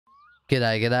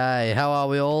G'day, g'day. How are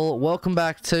we all? Welcome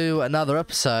back to another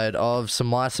episode of Some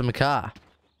Car.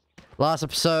 Last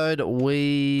episode,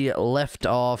 we left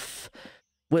off...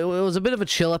 It was a bit of a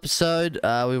chill episode.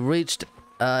 We reached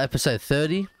episode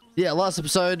 30. Yeah, last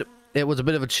episode, it was a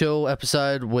bit of a chill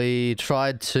episode. We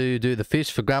tried to do the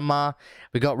fish for Grandma.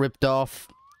 We got ripped off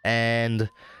and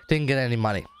didn't get any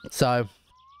money. So,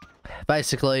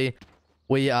 basically,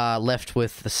 we are left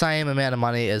with the same amount of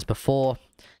money as before.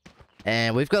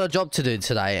 And we've got a job to do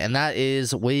today, and that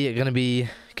is we are going to be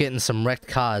getting some wrecked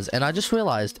cars. And I just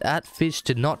realized that fish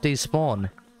did not despawn.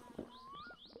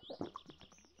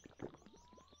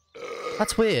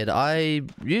 That's weird.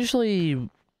 Pretty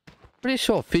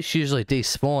sure fish usually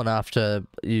despawn after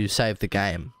you save the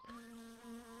game.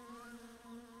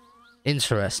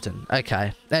 Interesting.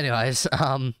 Okay. Anyways,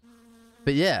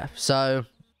 but yeah, so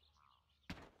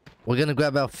we're going to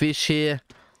grab our fish here.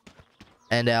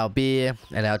 And our beer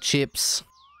and our chips,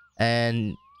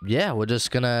 and yeah, we're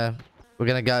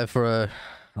gonna go for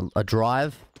a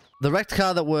drive. The wrecked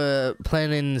car that we're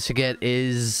planning to get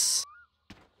is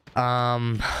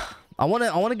I want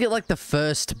to get like the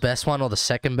first best one or the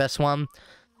second best one.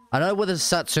 I know where the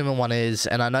satsuma one is,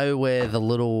 and I know where the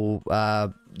little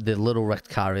wrecked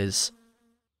car is.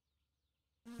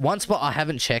 One spot I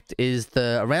haven't checked is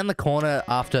around the corner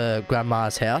after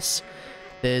Grandma's house.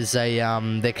 There's a,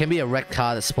 there can be a wrecked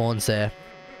car that spawns there.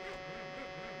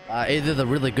 Either the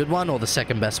really good one or the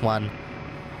second best one.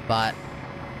 But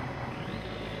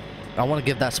I want to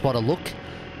give that spot a look,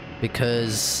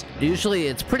 because usually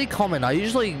it's pretty common.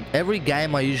 Every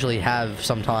game I usually have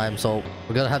sometimes. So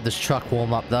we're going to have this truck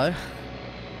warm up though.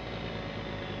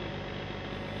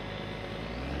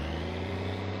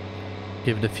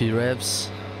 Give it a few revs.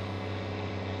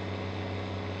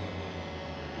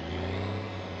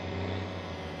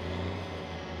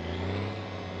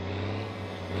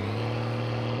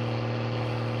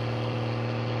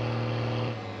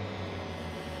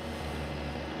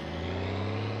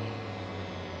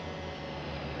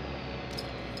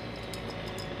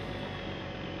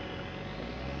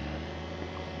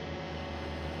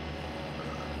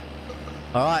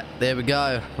 Alright, there we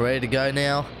go. Ready to go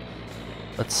now.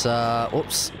 Let's,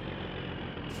 oops.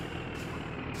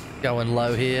 Going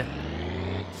low here.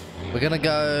 We're gonna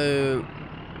go...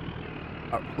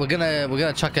 We're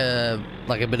gonna chuck a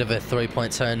bit of a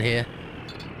 3-point turn here.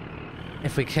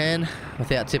 If we can,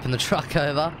 without tipping the truck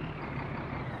over.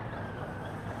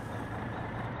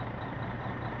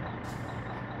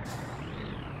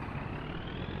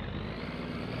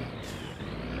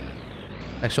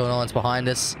 Make sure no one's behind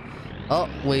us. Oh,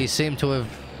 we seem to have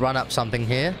run up something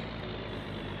here.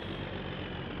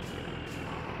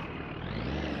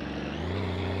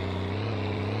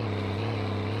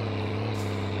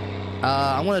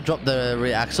 I'm going to drop the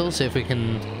rear axle, see if we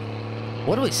can...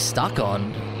 What are we stuck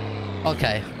on?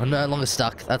 Okay, I'm no longer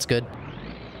stuck. That's good.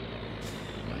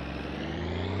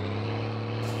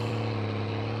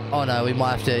 Oh no, we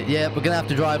might have to... Yeah, we're going to have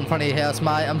to drive in front of your house,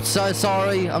 mate. I'm so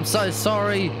sorry. I'm so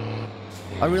sorry.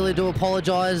 I really do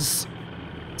apologise.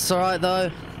 It's alright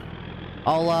though.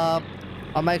 I'll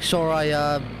make sure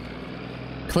I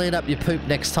clean up your poop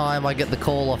next time I get the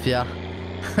call off ya.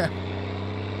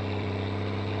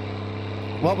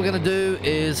 What we're gonna do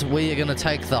is we are gonna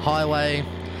take the highway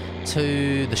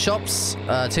to the shops,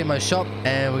 Timo's shop,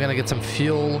 and we're gonna get some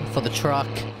fuel for the truck,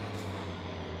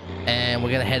 and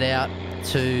we're gonna head out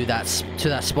to that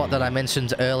spot that I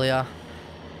mentioned earlier,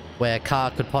 where a car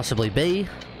could possibly be.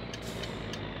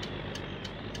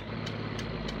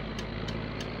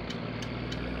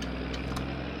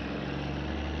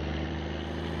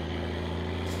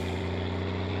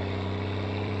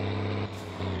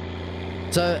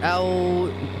 So our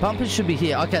bumpers should be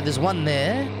here. Okay, there's one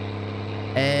there.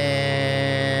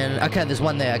 And... Okay, there's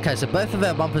one there. Okay, so both of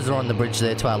our bumpers are on the bridge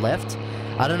there to our left.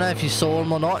 I don't know if you saw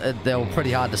them or not. They were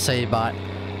pretty hard to see, but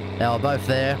they were both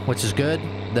there, which is good.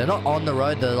 They're not on the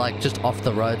road. They're like just off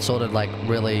the road, sort of like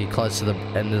really close to the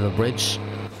end of the bridge.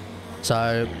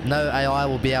 So no AI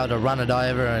will be able to run it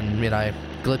over and, you know,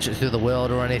 glitch it through the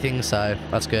world or anything. So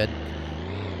that's good.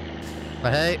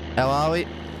 But hey, how are we?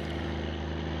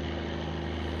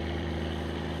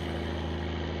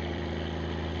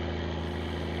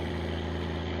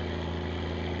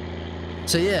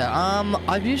 So yeah,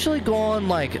 I've usually gone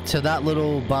like to that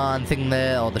little barn thing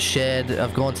there, or the shed.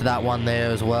 I've gone to that one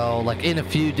there as well, like in a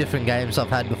few different games I've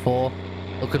had before,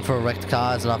 looking for wrecked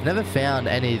cars, and I've never found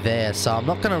any there, so I'm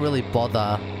not gonna really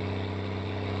bother.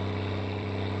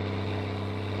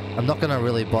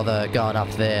 Going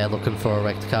up there looking for a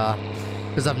wrecked car,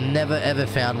 because I've never ever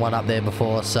found one up there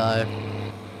before. So,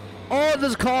 oh,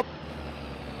 there's a cop.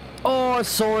 Oh, I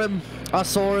saw him. I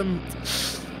saw him.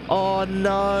 Oh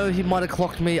no, he might have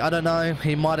clocked me. I don't know.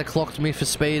 He might have clocked me for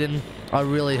speeding. I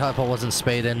really hope I wasn't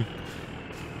speeding.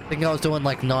 I think I was doing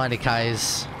like 90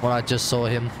 Ks when I just saw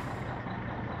him.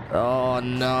 Oh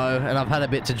no, and I've had a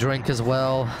bit to drink as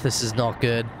well. This is not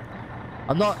good.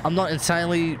 I'm not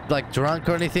insanely like drunk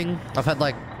or anything. I've had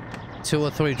like 2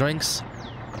 or 3 drinks.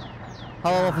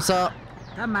 Hello, officer.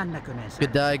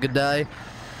 Good day, good day.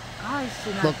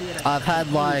 Look, I've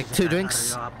had like 2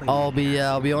 drinks. I'll be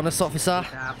honest, officer.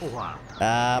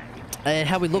 And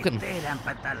how we looking?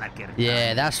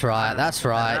 Yeah, that's right, that's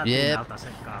right. Yep.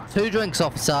 2 drinks,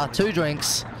 officer. 2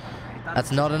 drinks.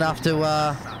 That's not enough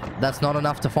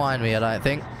to find me, I don't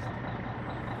think.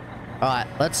 Alright,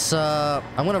 let's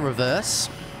I'm gonna reverse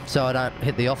so I don't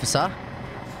hit the officer.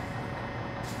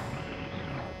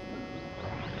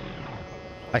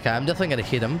 Okay, I'm definitely gonna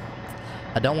hit him.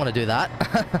 I don't want to do that.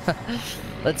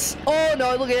 Let's... Oh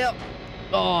no, look out!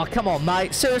 Oh, come on,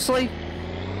 mate. Seriously?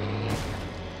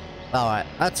 Alright,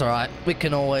 that's alright. We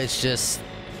can always just...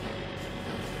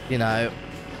 You know...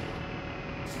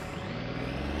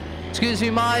 Excuse me,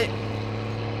 mate.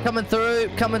 Coming through,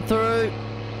 coming through.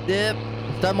 Yep.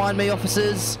 Don't mind me,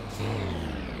 officers.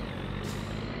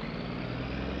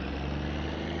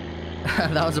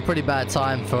 That was a pretty bad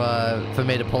time for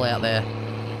me to pull out there.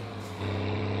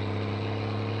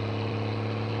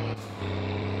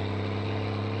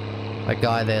 That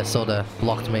guy there sort of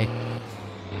blocked me.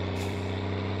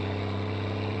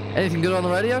 Anything good on the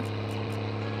radio?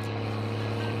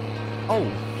 Oh.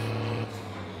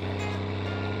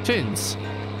 Tunes.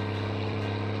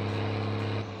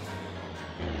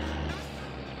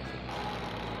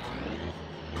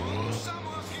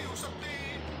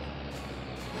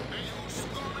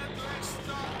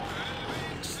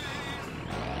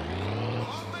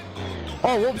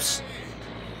 Oh, whoops.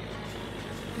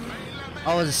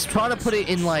 I was trying to put it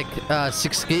in like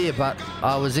 6th gear, but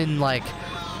I was in like...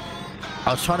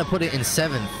 I was trying to put it in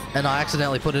 7th, and I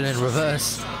accidentally put it in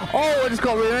reverse. Oh, I just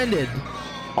got rear-ended.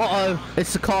 Uh-oh,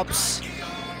 it's the cops.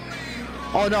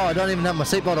 Oh no, I don't even have my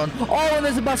seatbelt on. Oh, and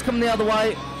there's a bus coming the other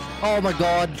way. Oh my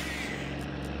god.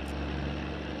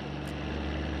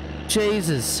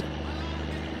 Jesus.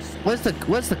 Where's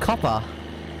the copper?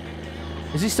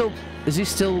 Is he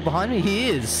still behind me? He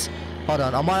is. Hold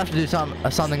on, I might have to do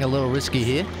something a little risky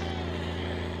here.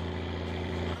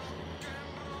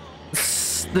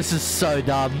 This is so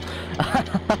dumb.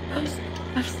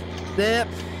 There.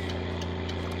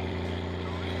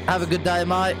 Have a good day,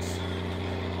 mate.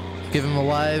 Give him a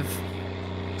wave.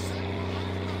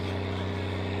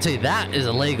 See, that is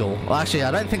illegal. Well, actually,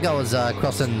 I don't think I was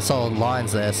crossing solid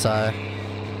lines there, so...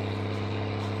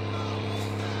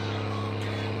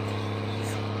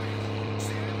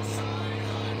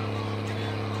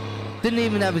 Didn't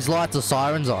even have his lights or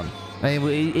sirens on. I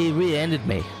mean, he rear-ended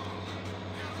me.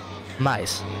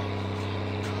 Mate.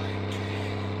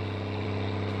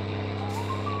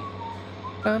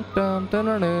 Dun, dun, dun,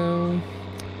 dun, dun.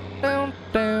 Down,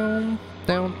 down,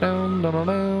 down, down, down,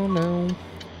 down, down.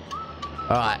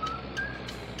 Alright.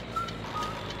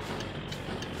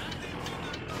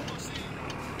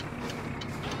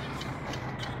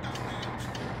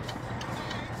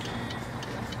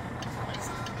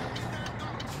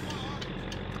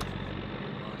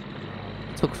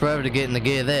 Took forever to get in the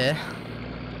gear there.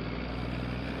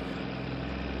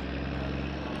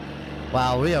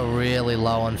 Wow, we are really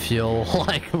low on fuel.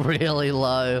 Like, really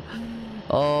low.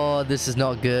 Oh, this is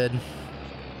not good.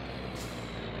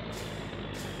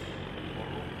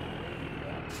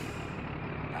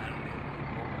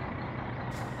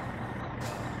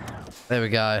 There we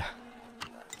go.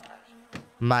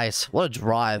 Mate, what a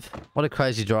drive. What a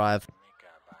crazy drive.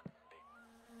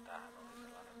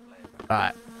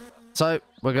 Alright. So,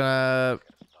 we're gonna...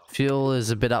 Fuel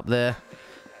is a bit up there.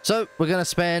 So, we're gonna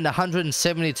spend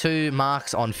 172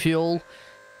 marks on fuel.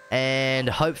 And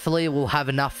hopefully we'll have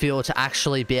enough fuel to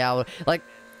actually be able... Like,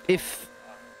 if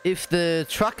the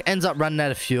truck ends up running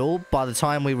out of fuel by the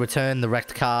time we return the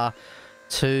wrecked car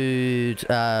to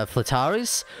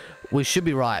Flatari's, we should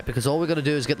be right. Because all we got to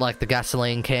do is get, like, the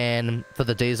gasoline can for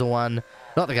the diesel one.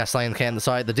 Not the gasoline can,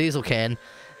 sorry, the diesel can.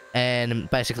 And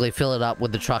basically fill it up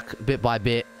with the truck bit by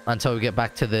bit until we get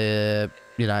back to the,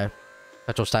 you know,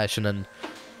 petrol station and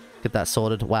get that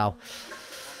sorted. Wow.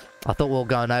 I thought we were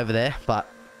going over there, but...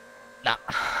 Nah.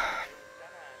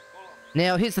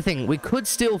 Now, here's the thing. We could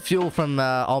steal fuel from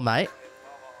old mate,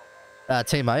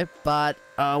 Timo, but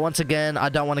once again, I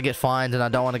don't want to get fined and I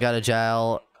don't want to go to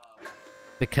jail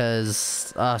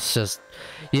because it's just,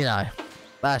 you know,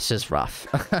 that's just rough.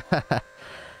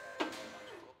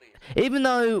 Even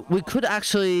though we could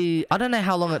actually... I don't know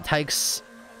how long it takes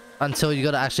until you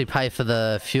got to actually pay for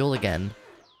the fuel again.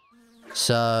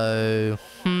 So,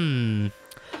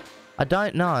 I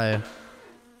don't know.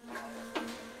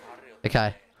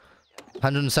 Okay.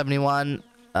 171.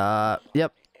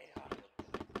 Yep.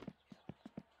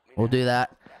 We'll do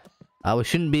that. We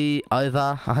shouldn't be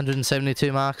over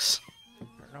 172 marks.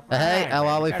 Hey, how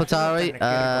are we, Platari?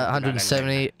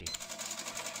 170.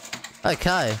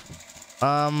 Okay.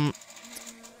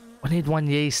 We need one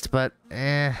yeast, but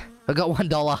I got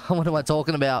 $1. What am I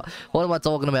talking about? What am I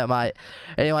talking about, mate?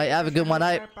 Anyway, have a good one,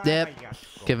 eh? Yep.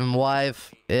 Give him a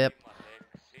wave. Yep.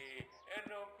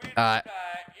 Alright.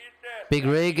 Big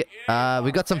rig.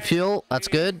 We got some fuel. That's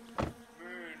good.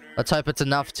 Let's hope it's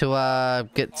enough to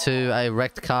get to a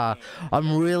wrecked car.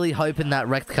 I'm really hoping that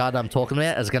wrecked car that I'm talking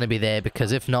about is going to be there,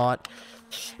 because if not,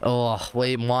 oh,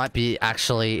 we might be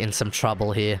actually in some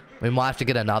trouble here. We might have to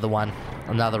get another one.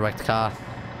 Another wrecked car.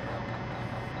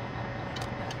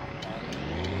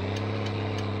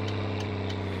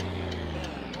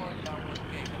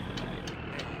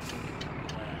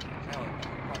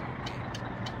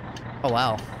 Oh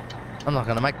wow. I'm not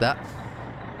going to make that.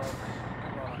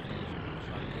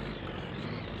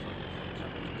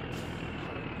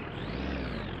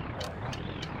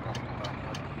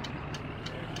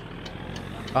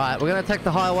 Alright, we're going to take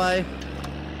the highway.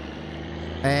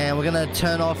 And we're going to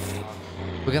turn off.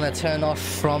 We're going to turn off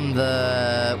from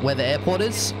where the airport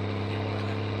is.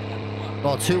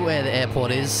 Well, to where the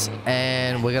airport is.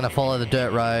 And we're going to follow the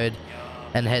dirt road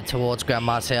and head towards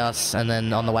Grandma's house. And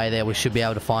then on the way there, we should be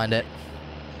able to find it.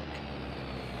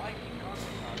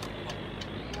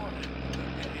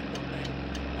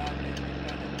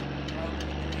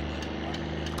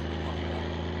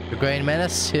 The Green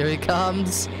Menace, here he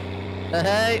comes.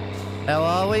 Hey, how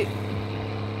are we?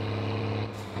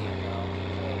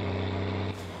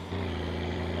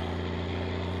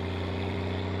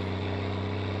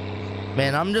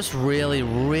 Man, I'm just really,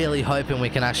 really hoping we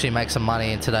can actually make some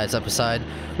money in today's episode.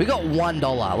 We got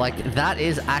 $1. Like, that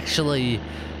is actually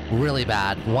really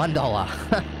bad.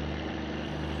 $1.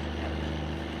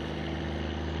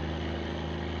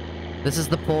 This is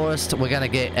the poorest we're gonna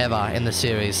get ever in the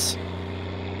series.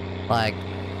 Like,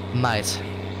 mate.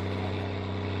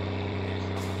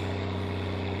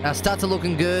 Our stats are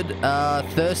looking good.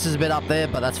 Thirst is a bit up there,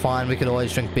 but that's fine. We could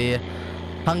always drink beer.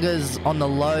 Hunger's on the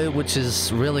low, which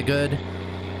is really good.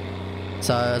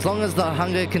 So as long as the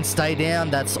hunger can stay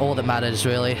down, that's all that matters,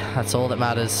 really. That's all that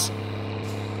matters.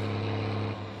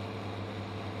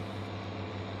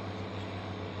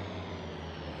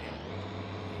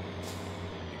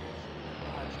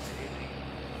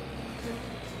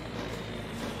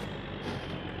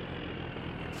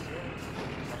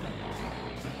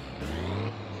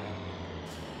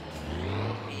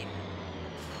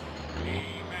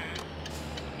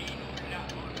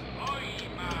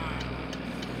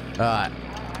 Alright.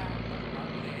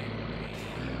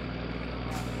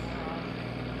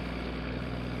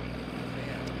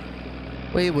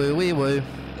 Wee woo, wee woo.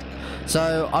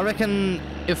 So, I reckon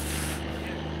if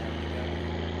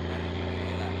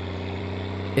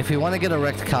we want to get a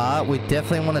wrecked car, we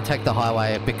definitely want to take the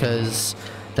highway, because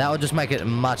that would just make it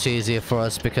much easier for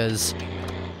us, because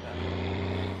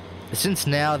since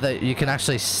now that you can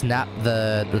actually snap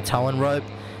the towing rope,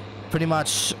 pretty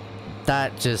much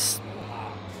that just,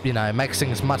 you know, makes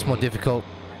things much more difficult.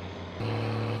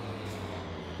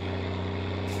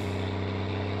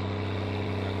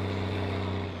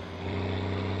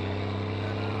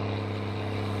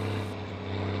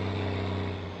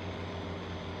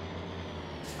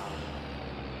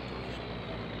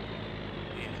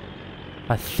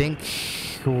 I think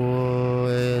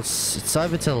it's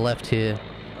over to the left here.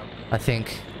 I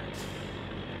think.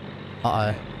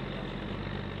 Uh-oh.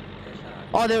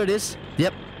 Oh, there it is.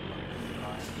 Yep.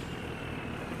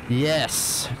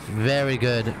 Yes. Very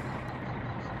good.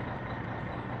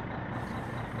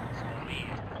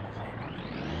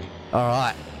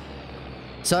 Alright.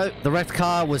 So, the wrecked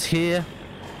car was here.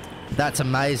 That's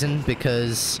amazing,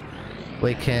 because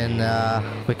we can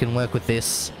work with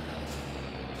this.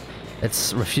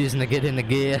 It's refusing to get into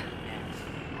gear.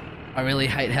 I really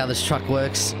hate how this truck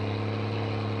works.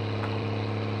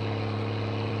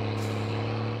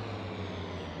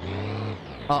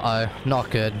 Uh-oh, not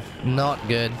good. Not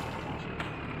good.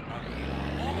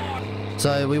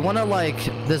 So we want to, like,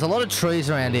 there's a lot of trees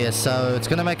around here, so it's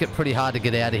going to make it pretty hard to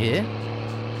get out of here.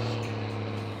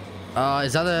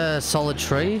 Is that a solid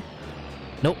tree?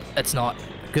 Nope, it's not.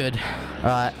 Good.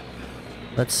 Alright.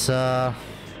 Let's,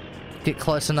 get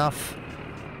close enough.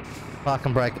 Park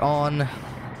and brake on.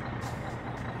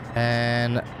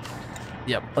 And,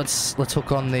 yep, let's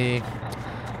hook on the,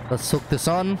 let's hook this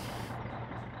on.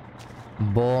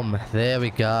 Boom. There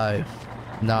we go.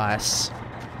 Nice.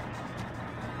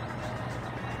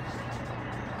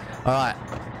 Alright.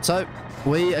 So,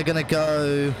 we are gonna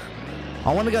go...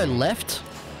 I want to go left.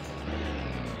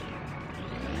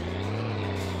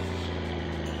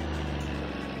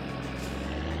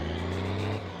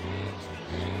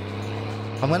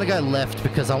 I'm gonna go left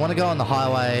because I want to go on the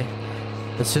highway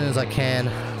as soon as I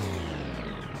can.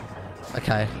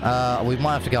 Okay, we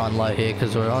might have to go on low here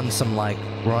because we're on some, like,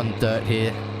 we're on dirt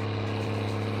here.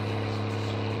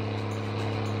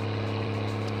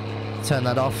 Turn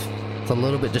that off. It's a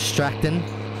little bit distracting.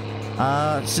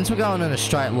 Since we're going in a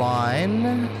straight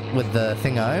line with the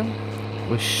thingo,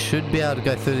 we should be able to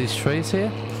go through these trees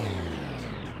here.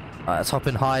 Alright, let's hop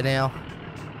in high now.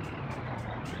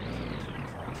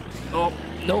 Oh,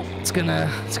 nope, it's gonna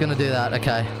do that,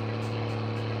 okay.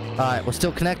 Alright, we're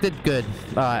still connected, good.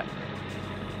 Alright.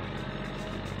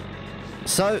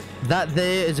 So, that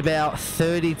there is about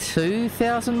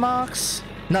 32,000 marks?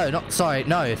 No, not, sorry,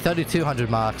 no, 3,200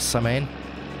 marks, I mean.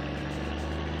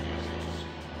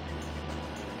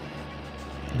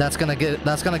 That's gonna get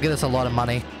us a lot of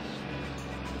money.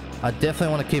 I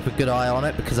definitely want to keep a good eye on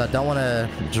it because I don't want to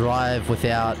drive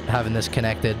without having this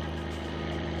connected.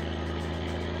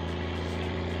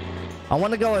 I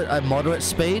want to go at a moderate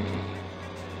speed.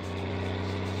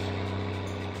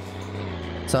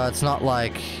 So it's not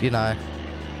like, you know...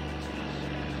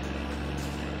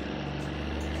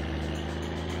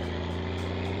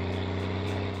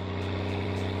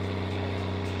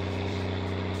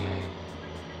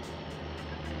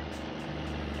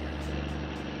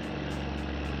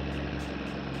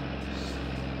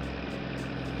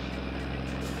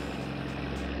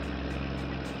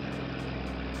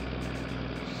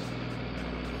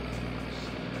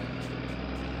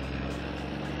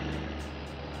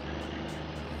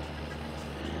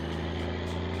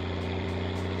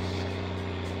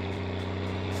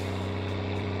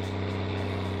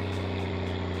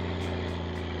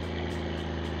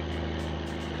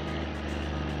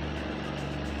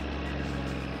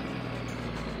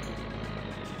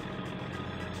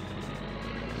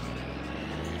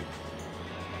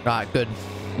 Right, good.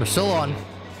 We're still on.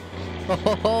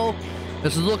 Oh,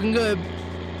 this is looking good.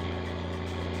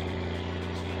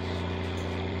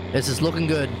 This is looking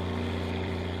good.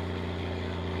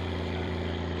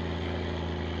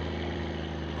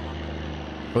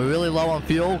 We're really low on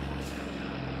fuel,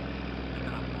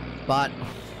 but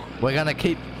we're gonna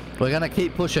keep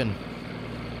pushing.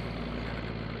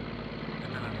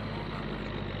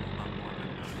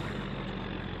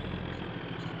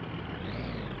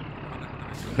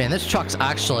 Man, this truck's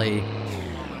actually,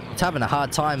 it's having a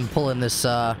hard time pulling this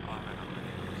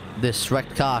this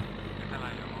wrecked car.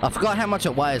 I forgot how much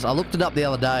it weighs. I looked it up the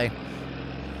other day,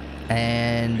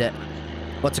 and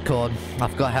what's it called? I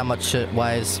forgot how much it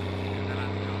weighs.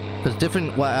 Because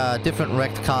different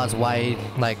wrecked cars weigh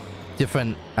like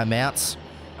different amounts.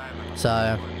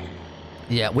 So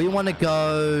yeah, we want to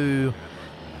go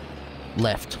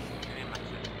left.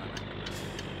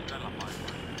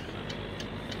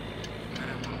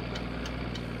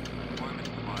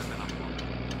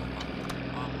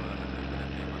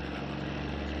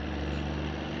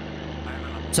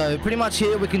 So pretty much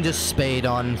here we can just speed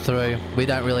on through. We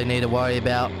don't really need to worry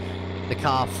about the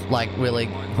car like really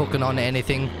hooking on to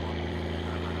anything.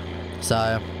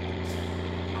 So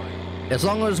as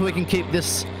long as we can keep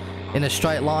this in a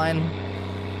straight line,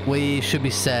 we should be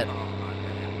set.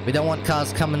 We don't want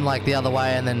cars coming like the other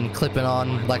way and then clipping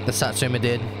on like the Satsuma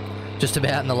did just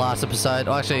about in the last episode.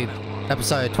 Oh, actually,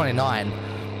 episode 29.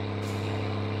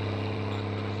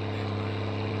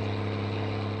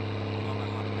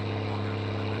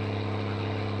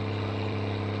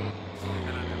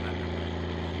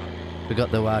 We got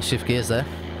the shift gears there.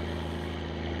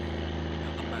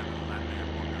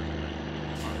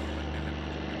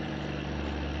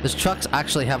 This truck's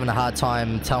actually having a hard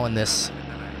time towing this.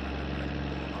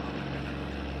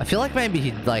 I feel like maybe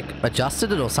he like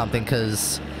adjusted it or something,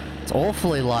 because it's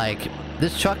awfully like,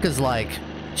 this truck is like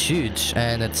huge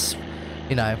and it's,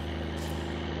 you know,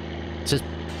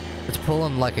 it's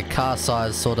pulling like a car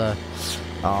size sort of.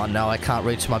 Oh no, I can't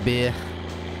reach my beer.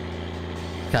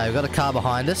 Okay, we've got a car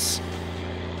behind us.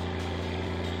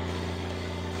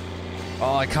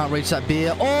 Oh, I can't reach that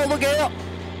beer. Oh, look out!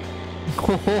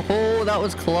 Oh, that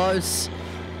was close.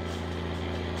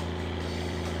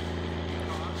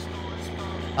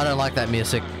 I don't like that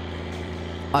music.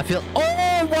 I feel...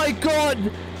 Oh my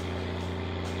god!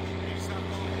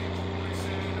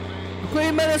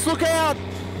 Green Menace, look out!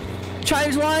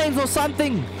 Change lanes or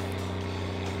something!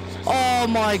 Oh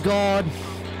my god!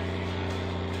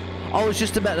 I was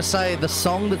just about to say the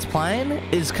song that's playing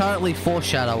is currently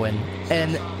foreshadowing.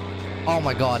 And, oh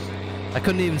my god. I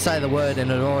couldn't even say the word and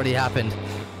it already happened.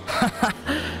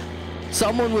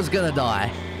 Someone was gonna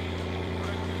die.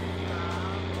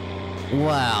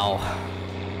 Wow.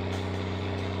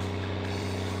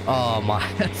 Oh my,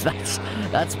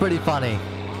 that's pretty funny.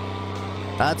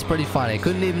 That's pretty funny.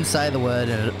 Couldn't even say the word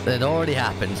and it already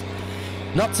happened.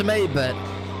 Not to me, but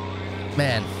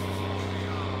man.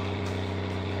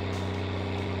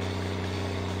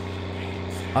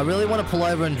 I really want to pull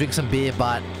over and drink some beer,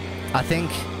 but I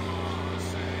think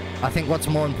what's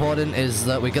more important is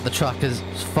that we get the truck as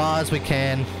far as we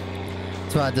can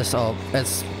to our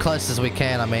as close as we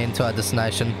can, I mean, to our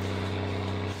destination.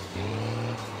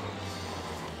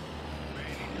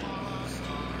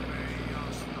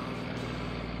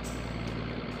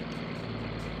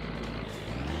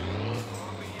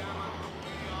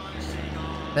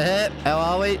 Hey, how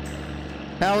are we?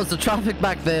 How was the traffic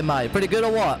back there, mate? Pretty good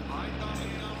or what?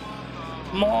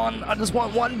 Come on, I just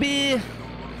want one beer.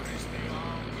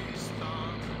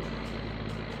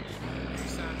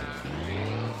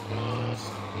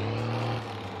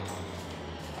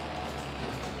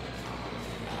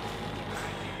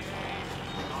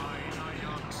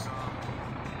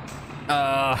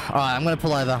 Alright, I'm gonna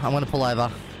pull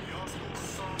over.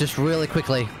 Just really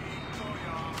quickly.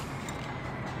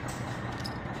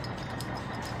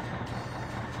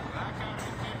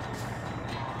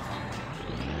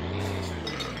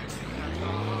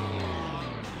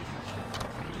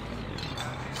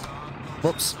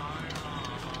 Whoops.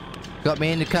 Got my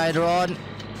indicator on.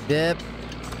 Yep.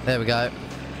 There we go.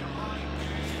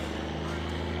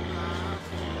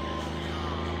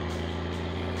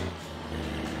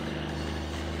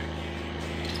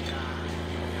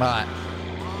 Alright.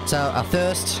 So our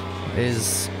thirst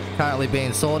is currently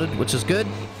being sorted, which is good.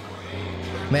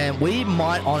 Man, we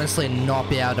might honestly not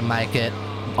be able to make it.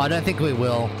 I don't think we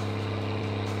will.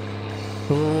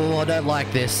 Ooh, I don't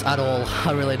like this at all.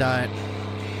 I really don't.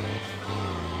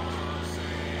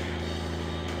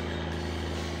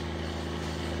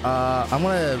 I'm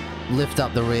gonna lift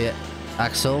up the rear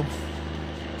axle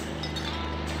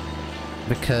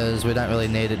because we don't really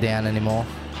need it down anymore.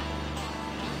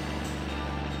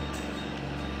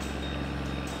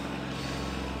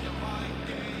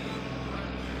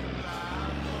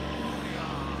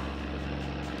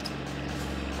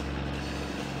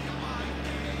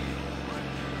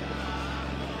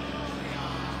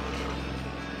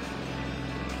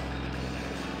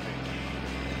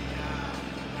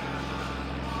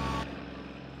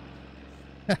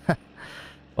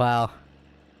 Wow.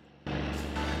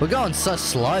 We're going so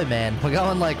slow, man. We're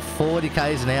going like 40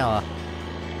 k's an hour.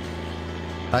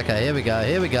 Okay, here we go.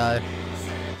 Here we go.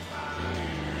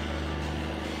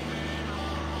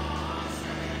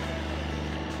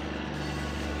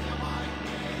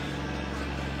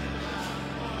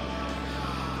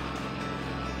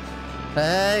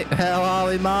 Hey, how are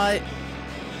we, mate?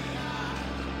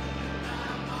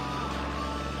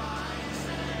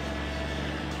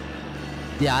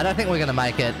 Yeah, I don't think we're gonna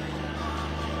make it.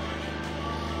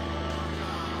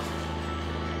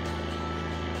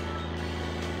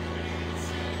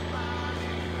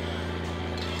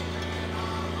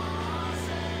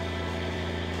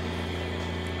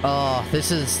 Oh,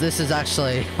 this is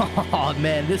actually, oh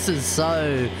man, this is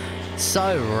so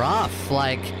rough.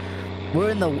 Like,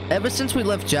 ever since we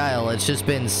left jail, it's just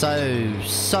been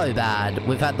so bad.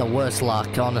 We've had the worst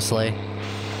luck, honestly.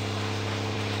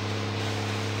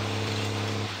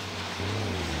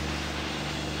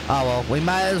 Oh well, we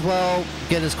may as well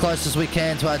get as close as we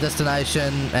can to our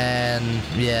destination, and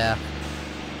yeah.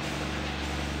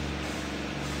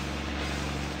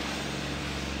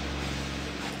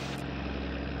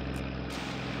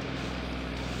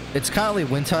 It's currently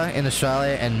winter in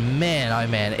Australia, and man, oh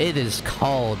man, it is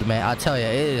cold, man. I tell you,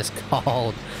 it is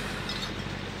cold.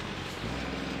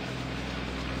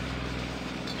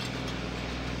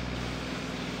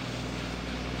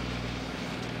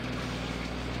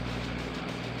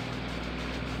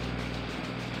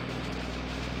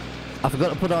 I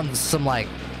forgot to put on some like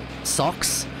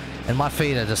socks, and my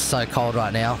feet are just so cold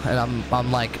right now, and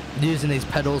I'm like using these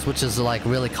pedals, which is like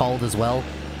really cold as well.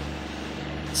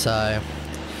 So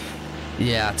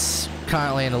yeah, it's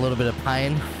currently in a little bit of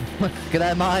pain.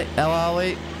 G'day, mate. How are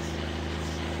we?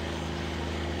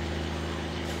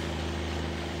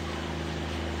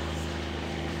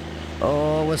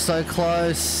 Oh, we're so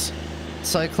close.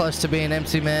 So close to being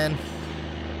empty, man.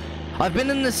 I've been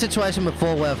in this situation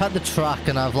before where I've had the truck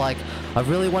and I've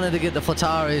really wanted to get the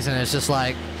Flataris and it's just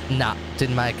like, nah,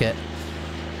 didn't make it.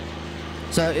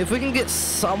 So if we can get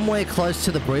somewhere close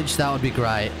to the bridge, that would be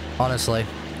great, honestly.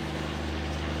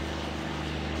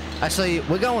 Actually,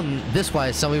 we're going this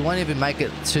way, so we won't even make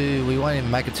it to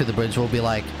the bridge. We'll be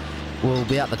like, we'll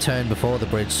be at the turn before the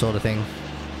bridge, sort of thing.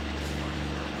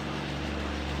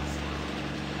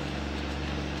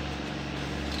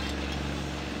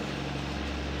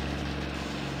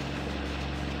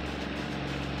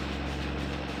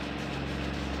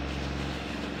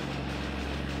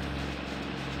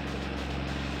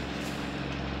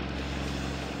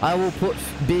 I will put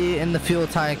beer in the fuel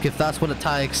tank if that's what it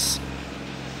takes.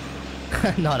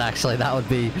 Not actually. That would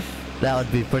be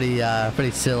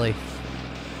pretty silly.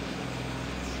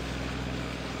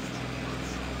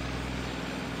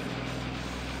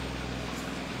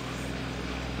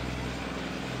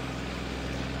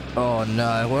 Oh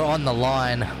no, we're on the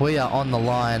line. We are on the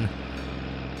line.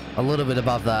 A little bit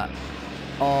above that.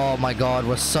 Oh my god,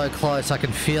 we're so close. I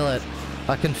can feel it.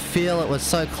 I can feel it. We're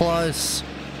so close.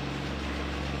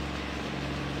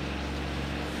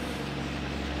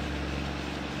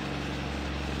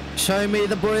 Show me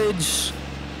the bridge.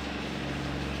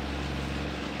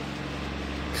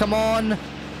 Come on.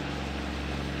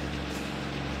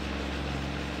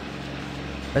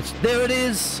 There it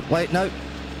is. Wait, no.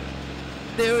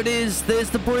 There it is.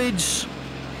 There's the bridge.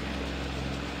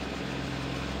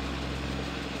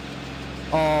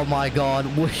 Oh my god.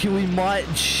 We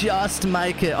might just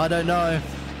make it. I don't know.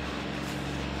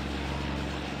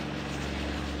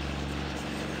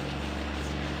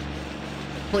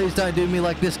 Please don't do me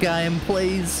like this game,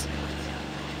 please.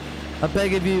 I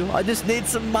beg of you. I just need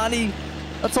some money.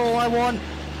 That's all I want.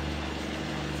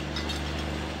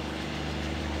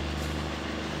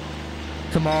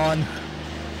 Come on.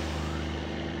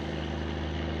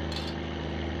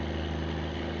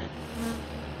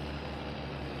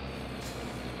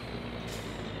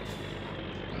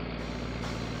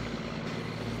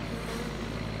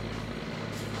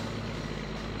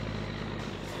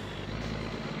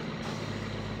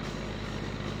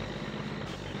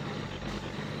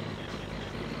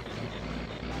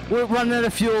 We're running out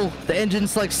of fuel. The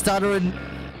engine's like stuttering.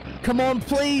 Come on,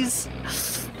 please.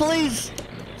 Please.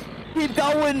 Keep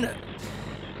going.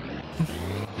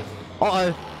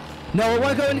 Uh-oh. No, it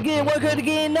won't go in again. It won't go in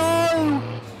again. No.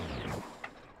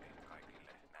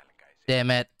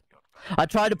 Damn it. I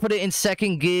tried to put it in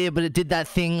second gear, but it did that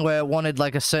thing where it wanted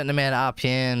like a certain amount of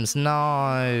RPMs.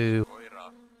 No.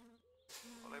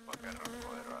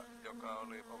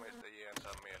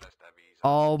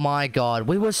 Oh my god,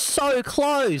 we were so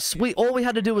close. All we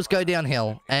had to do was go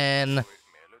downhill and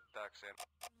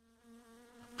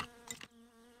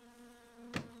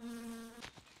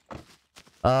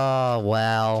oh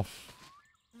wow.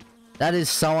 That is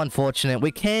so unfortunate.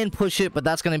 We can push it, but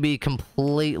that's going to be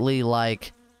completely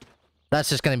like that's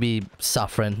just going to be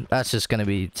suffering. That's just going to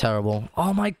be terrible.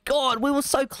 Oh my god, we were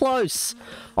so close.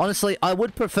 Honestly, I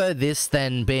would prefer this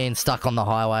than being stuck on the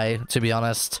highway, to be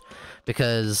honest,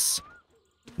 because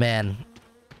man,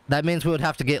 that means we would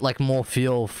have to get, like, more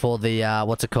fuel for the,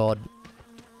 what's it called?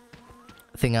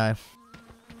 Thingo.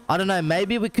 I don't know,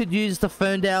 maybe we could use the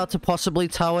Ferndale to possibly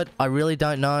tow it. I really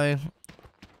don't know.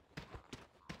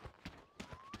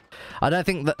 I don't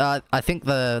think that, I think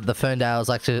the Ferndale is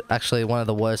actually one of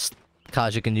the worst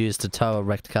cars you can use to tow a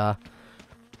wrecked car.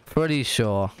 Pretty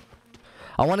sure.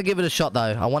 I want to give it a shot,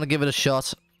 though. I want to give it a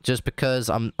shot just because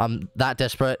I'm that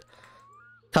desperate.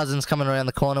 Cousin's coming around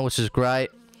the corner, which is great.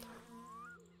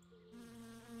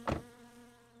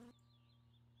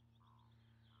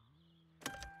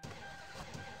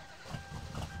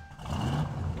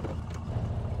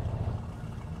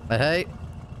 Hey.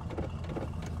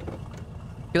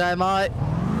 G'day, mate.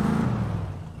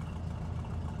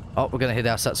 Oh, we're gonna hit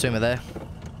our satsuma there.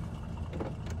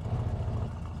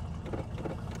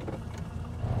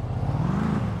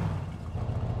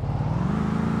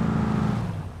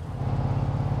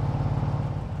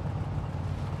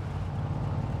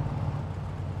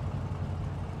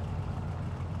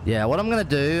 Yeah, what I'm gonna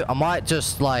do, I might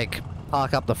just like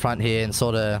park up the front here and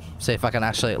sort of see if I can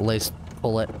actually at least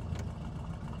pull it.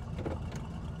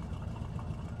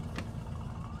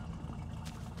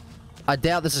 I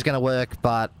doubt this is going to work,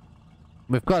 but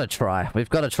we've got to try. We've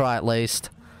got to try at least.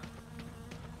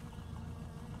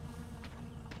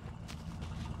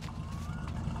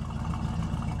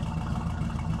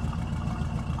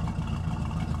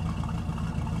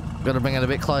 Got to bring it a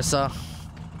bit closer.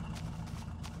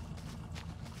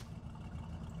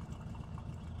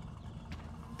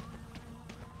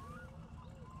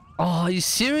 Oh, are you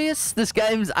serious? This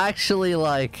game's actually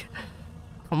like...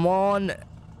 Come on.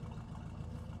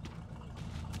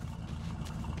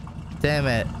 Damn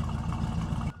it.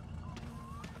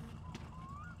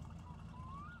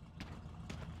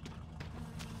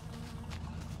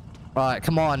 Alright,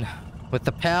 come on. with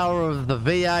the power of the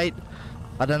V8.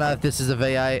 I don't know if this is a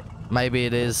V8. Maybe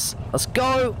it is. Let's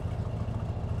go.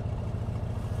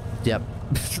 Yep.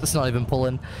 It's not even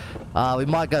pulling. We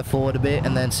might go forward a bit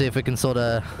and then see if we can sort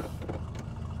of...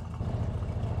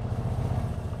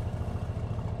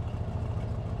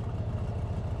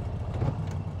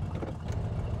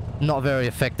 Not very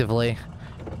effectively.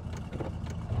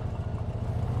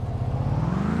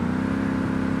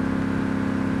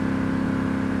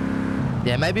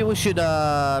 Yeah, maybe we should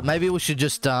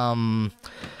just,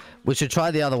 we should try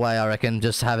the other way, I reckon.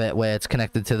 Just have it where it's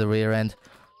connected to the rear end.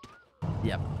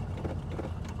 Yep.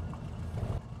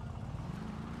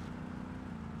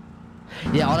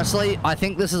 Yeah, honestly, I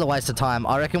think this is a waste of time.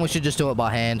 I reckon we should just do it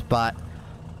by hand, but,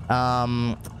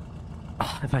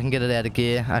 if I can get it out of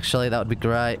gear, actually, that would be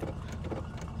great.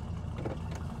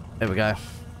 There we go.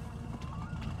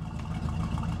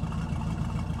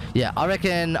 Yeah, I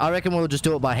reckon we'll just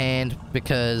do it by hand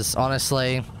because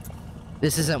honestly,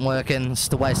 this isn't working. It's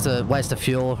just a waste of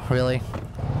fuel, really.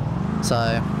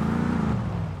 So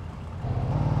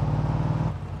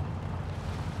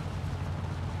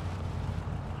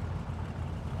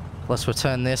let's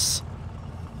return this.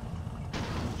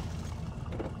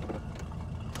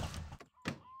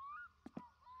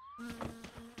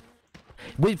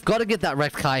 We've got to get that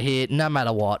wrecked car here no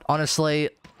matter what. Honestly,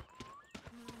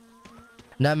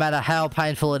 no matter how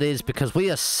painful it is, because we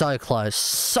are so close.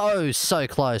 So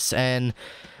close. And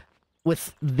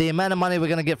with the amount of money we're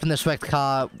going to get from this wrecked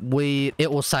car,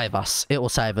 it will save us. It will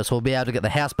save us. We'll be able to get the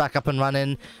house back up and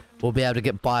running. We'll be able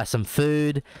to buy some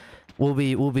food. We'll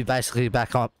be basically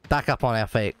back up on our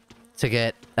feet to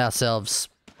get ourselves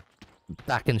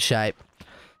back in shape.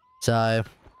 So,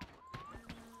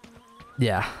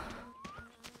 yeah.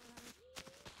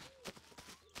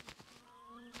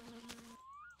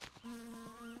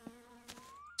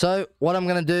 So, what I'm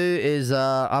going to do is,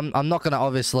 I'm not going to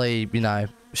obviously, you know,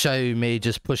 show me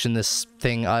just pushing this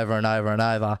thing over and over and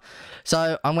over.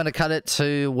 So, I'm going to cut it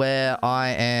to where I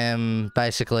am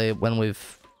basically when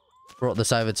we've brought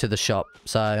this over to the shop.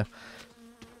 So,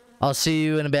 I'll see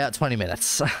you in about 20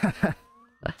 minutes.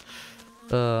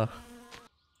 Well,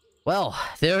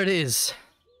 there it is.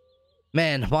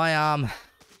 Man, my arm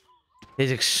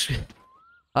is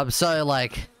I'm so,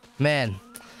 like, man...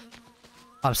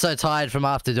 I'm so tired from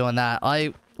after doing that.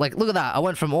 Like, look at that. I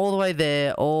went from all the way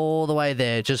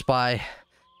there, just by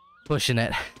pushing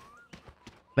it.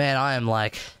 Man, I am,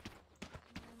 like,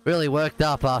 really worked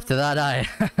up after that, eh?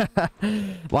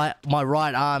 my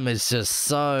right arm is just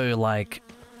so, like,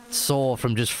 sore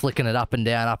from just flicking it up and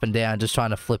down, just trying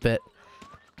to flip it.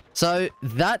 So,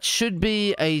 that should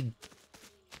be a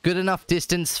good enough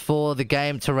distance for the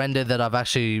game to render that I've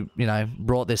actually, you know,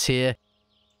 brought this here.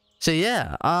 So,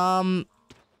 yeah,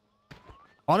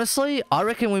 honestly, I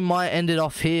reckon we might end it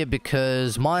off here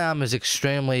because my arm is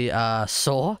extremely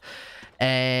sore.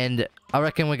 And I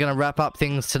reckon we're going to wrap up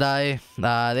things today.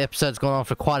 The episode's gone on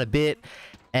for quite a bit.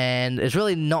 And there's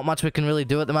really not much we can really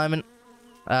do at the moment.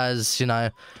 As, you know,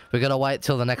 we've got to wait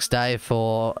till the next day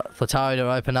for Flatari to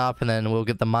open up. And then we'll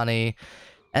get the money.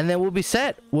 And then we'll be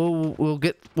set. We'll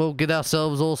get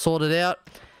ourselves all sorted out.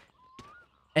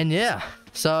 And yeah.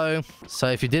 So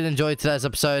if you did enjoy today's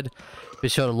episode... be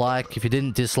sure to like. If you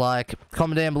didn't, dislike.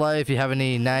 Comment down below if you have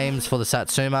any names for the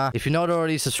Satsuma. If you're not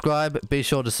already subscribed, be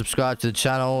sure to subscribe to the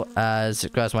channel as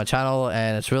it grows my channel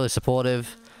and it's really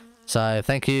supportive. So,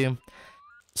 thank you.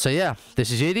 So, yeah.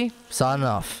 This is YEETy, signing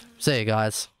off. See you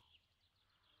guys.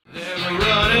 Never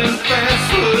running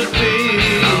fast would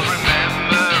be.